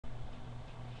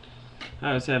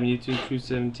Hi, what's happening, YouTube?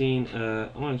 True17.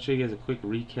 I want to show you guys a quick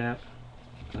recap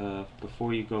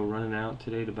before you go running out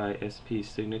today to buy SP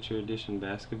Signature Edition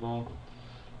basketball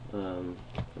from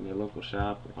your local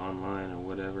shop or online or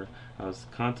whatever. I was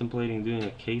contemplating doing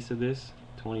a case of this,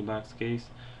 20-box case,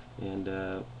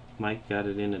 and Mike got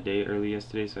it in a day early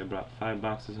yesterday, so I brought 5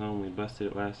 boxes home. We busted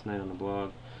it last night on the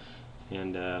blog,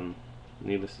 and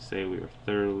needless to say, we were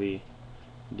thoroughly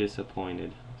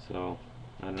disappointed. So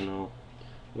I don't know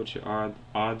what your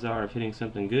odds are of hitting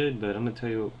something good, but I'm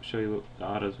gonna show you what the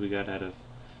autos we got out of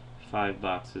 5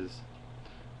 boxes.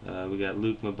 We got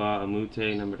Luke Maba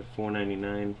Amute, number to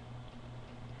 499.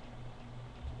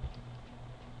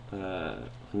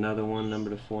 Another one, number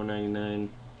to 499.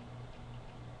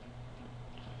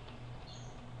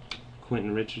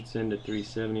 Quentin Richardson to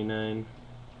 379.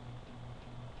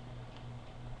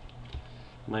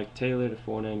 Mike Taylor to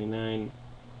 499.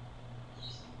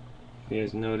 You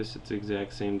guys notice it's the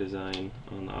exact same design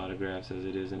on the autographs as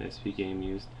it is in SP Game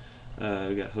Used.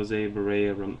 We got Jose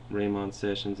Barea, Raymond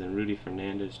Sessions, and Rudy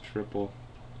Fernandez triple.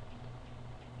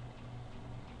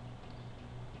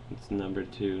 It's number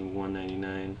 2,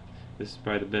 199. This is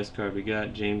probably the best card we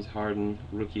got. James Harden,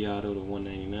 rookie auto to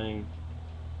 199.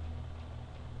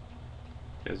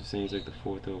 You guys are saying he's like the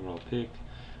 4th overall pick.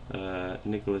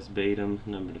 Nicholas Batum,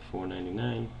 number to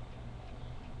 499.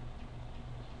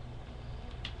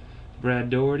 Brad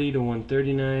Doherty to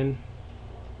 139.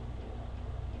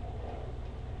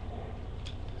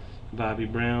 Bobby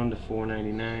Brown to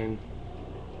 499.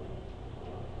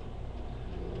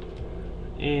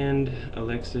 And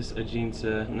Alexis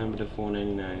Ajinça, number to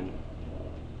 499.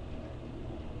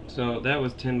 So that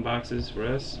was 10 boxes for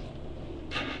us.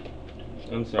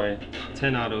 I'm sorry,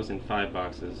 10 autos in 5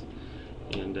 boxes.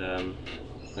 And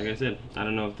like I said, I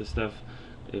don't know if the stuff,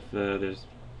 if there's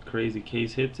crazy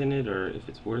case hits in it or if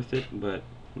it's worth it, but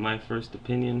my first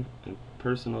opinion and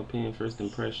personal opinion, first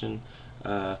impression,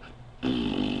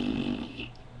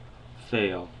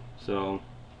 fail. So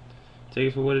take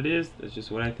it for what it is. That's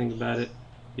just what I think about it.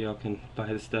 Y'all can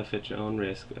buy the stuff at your own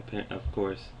risk, of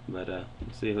course, but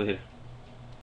see you later.